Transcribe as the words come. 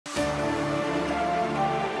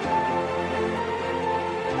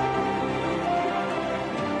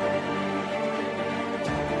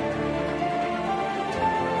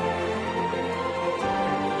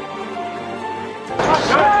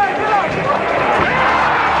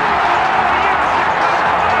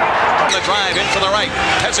the drive, in for the right.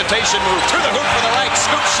 Hesitation move, through the hoop for the right.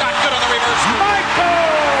 Scoop shot, good on the reverse. Michael!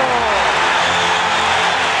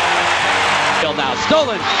 Now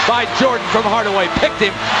stolen by Jordan from Hardaway. Picked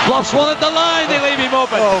him, bluffs one at the line. They leave him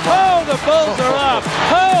open. Oh, the Bulls are up.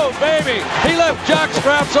 Oh, baby. He left jock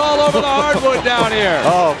straps all over the hardwood down here.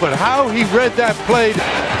 Oh, but how he read that play.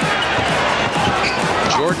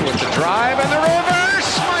 Jordan with the drive and the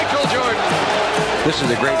reverse. Michael Jordan. This is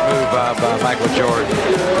a great move by Michael Jordan.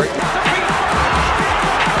 Great.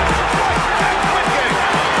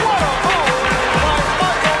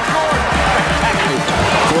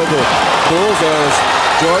 For the Bulls as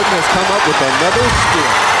Jordan has come up with another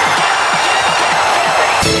steal.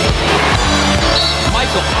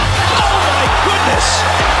 Michael. Oh my goodness!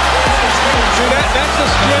 See, that's the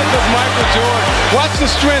strength of Michael Jordan. Watch the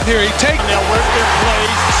strength here. He takes. Now work their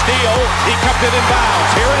plays. Steal. He kept it in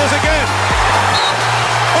bounds. Here it is again.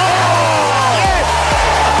 Oh! Yes!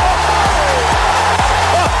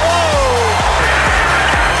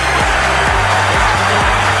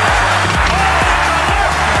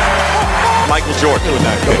 Michael Jordan with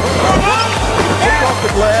that kick. Take off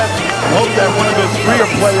the glass. Hope that one of his freer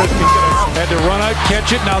players can get it. Had to run out,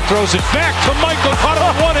 catch it, now throws it back to Michael. Caught it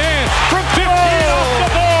with one hand from 15 off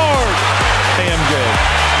the board. Damn good.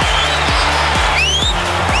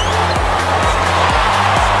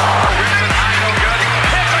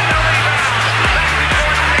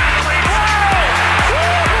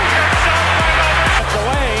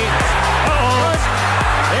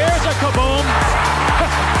 There's a kaboom.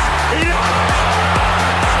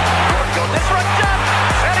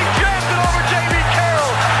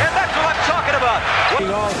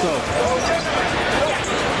 Also,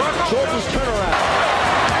 Jordan's turnaround.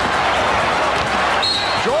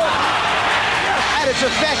 Jordan At its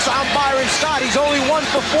effects on Byron Scott. He's only 1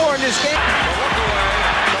 for 4 in this game.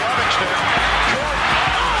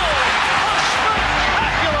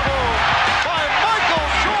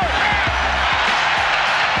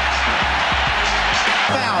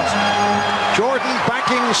 Jordan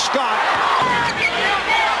backing Scott.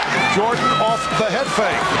 Jordan off the head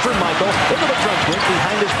fake. For Michael, into the front wing,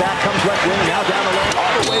 behind his back comes left wing, now down the lane,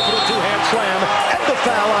 all the way for the two-hand slam, and the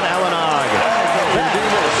foul on Allen Ogg. That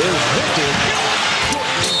is vintage.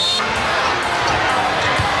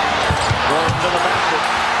 Jordan to the basket,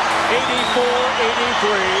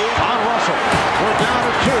 84-83. On Russell, we're down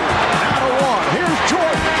to 2.